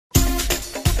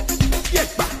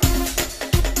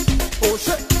Oh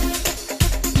shit.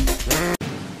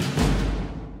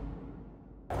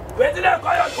 Where did they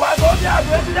call you? Where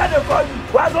did they call you?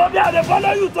 They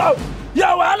follow you too.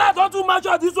 Yeah, well, I don't too much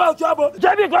of this one trouble.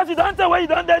 Just because you don't say where you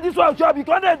don't do this one trouble, you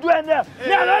can't do it there.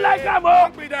 Me, I don't like them.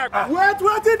 Wait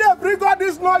till they bring out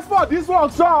this noise for this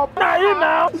workshop.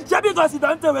 Now. Just because you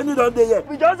don't say when you don't do it.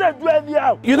 We just say do it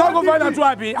here. You don't go find out who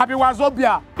I be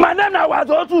Wazobia. My name is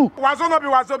Wazotu. Wazo no be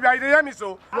Wazobia, you didn't hear me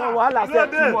so? No, I say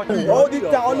too much. All the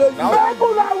time,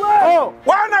 oh,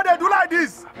 why not they do like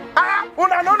this?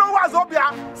 Una no know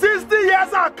Wazobia. 60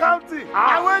 years are counting.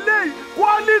 And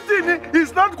quality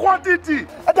is not quantity. They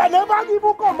never give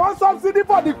you common subsidy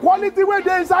for the quality where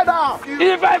they inside out.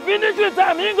 If I finish with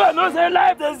time, you gonna say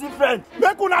life is different.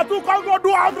 Make una two come go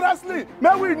do arm wrestling.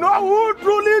 May we know who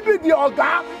truly be the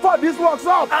oga for this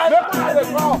workshop. Make una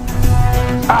dey come.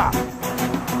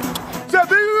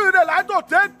 Shebi you dey like to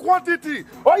take quantity.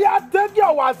 Oh yeah, take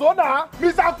your Wazona,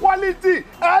 Mr. Quality,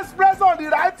 express on the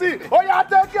right thing. Oh yeah,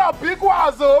 take your big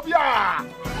Wazobia.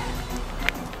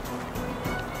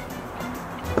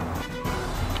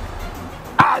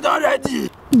 I don't ready.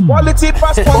 Quality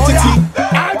past quantity.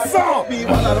 Answer.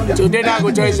 Today I go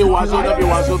tell you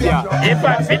Wazobia. If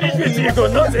I finish with you, go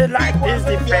not say like this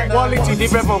different. Quality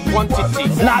different from quantity.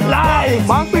 Not lie.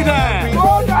 Man be there. I'm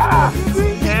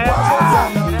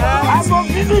gonna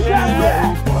finish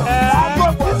that. I'm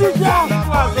gonna finish that.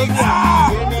 I'm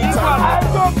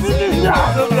gonna finish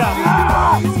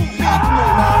that.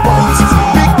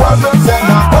 Big Wazobia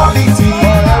and quality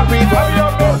for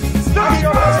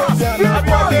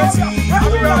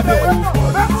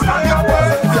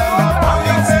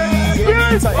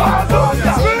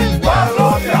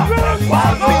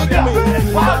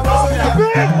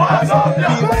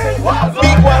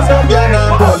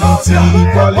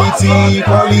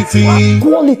everybody.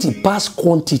 Quality past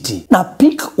quantity. Na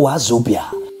pick Wazobia.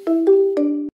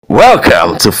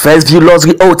 Welcome to First View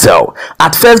Luxury Hotel.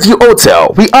 At First View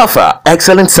Hotel, we offer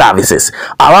excellent services.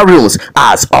 Our rooms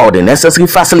has all the necessary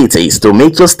facilities to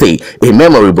make your stay a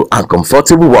memorable and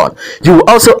comfortable one. You will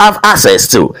also have access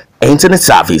to internet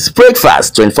service,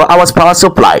 breakfast, 24 hours power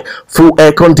supply, full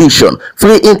air condition,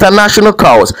 free international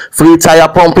calls, free tire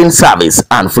pumping service,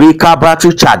 and free car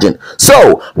battery charging.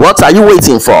 So, what are you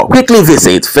waiting for? Quickly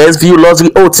visit First View Luxury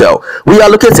Hotel. We are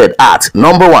located at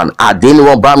number 1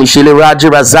 Adeniran Bamishele Raji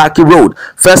Razaki Road,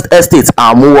 First Estate,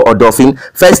 Amuwo Odofin,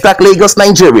 First Stack, Lagos,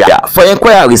 Nigeria. For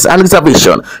inquiries and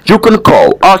reservation, you can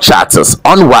call or chat us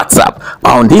on WhatsApp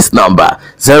on this number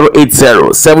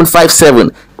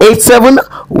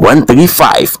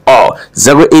 080-757-87135 or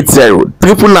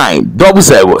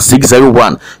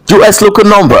 080-999-00601. US local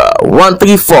number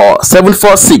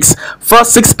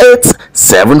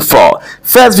 134-746-46874.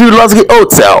 First View Luxury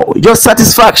Hotel. Your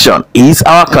satisfaction is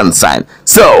our concern.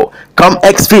 So come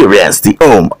experience the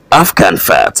home of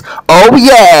comfort. Oh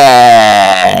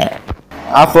yeah!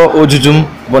 Afọ ojujum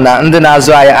bụ na ndị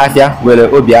na-azụ ahịa were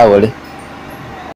obi aghọrị.